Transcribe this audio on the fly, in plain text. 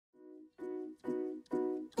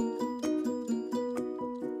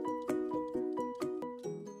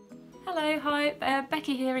Hello, hi,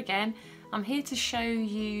 Becky here again. I'm here to show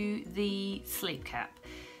you the sleep cap.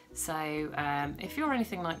 So if you're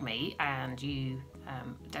anything like me and you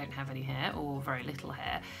don't have any hair or very little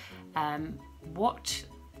hair, what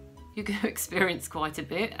you're going to experience quite a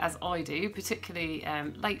bit, as I do, particularly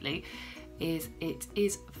lately, is it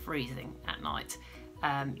is freezing at night.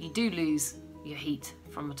 You do lose your heat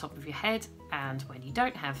from the top of your head, and when you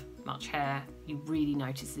don't have much hair you really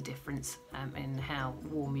notice the difference in how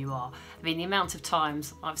warm you are. I mean, the amount of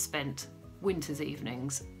times I've spent winter's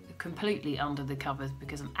evenings completely under the covers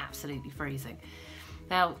because I'm absolutely freezing.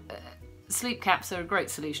 Now sleep caps are a great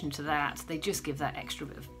solution to that. They just give that extra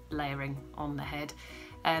bit of layering on the head.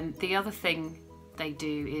 The other thing they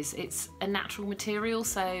do is it's a natural material,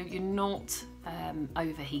 so you're not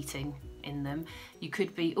overheating in them. You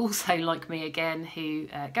could be also like me again, who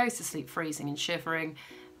goes to sleep freezing and shivering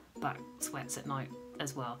but sweats at night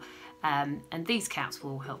as well, and these caps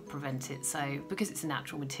will help prevent it. So because it's a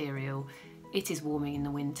natural material, it is warming in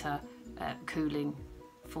the winter, cooling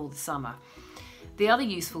for the summer. The other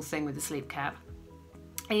useful thing with the sleep cap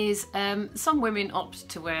is some women opt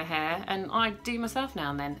to wear hair, and I do myself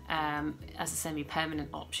now and then, as a semi-permanent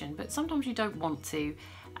option, but sometimes you don't want to,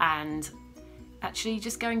 and actually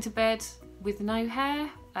just going to bed with no hair,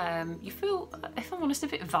 you feel, if I'm honest, a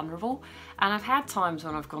bit vulnerable. And I've had times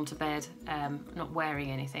when I've gone to bed not wearing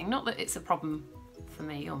anything. Not that it's a problem for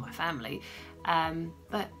me or my family,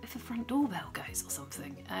 but if a front doorbell goes or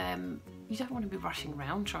something, you don't want to be rushing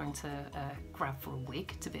around trying to grab for a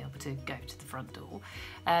wig to be able to go to the front door.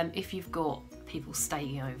 If you've got people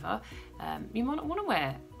staying over, you might not want to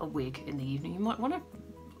wear a wig in the evening. You might want to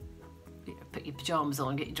put your pyjamas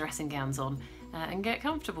on, get your dressing gowns on, and get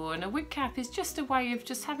comfortable. And a wig cap is just a way of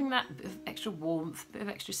just having that bit of extra warmth, bit of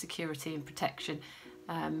extra security and protection.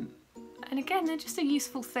 And again, they're just a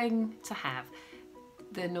useful thing to have.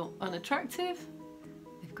 They're not unattractive.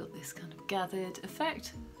 They've got this kind of gathered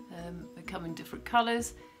effect. They come in different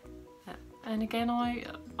colours. And again,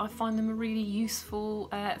 I find them a really useful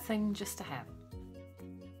thing just to have.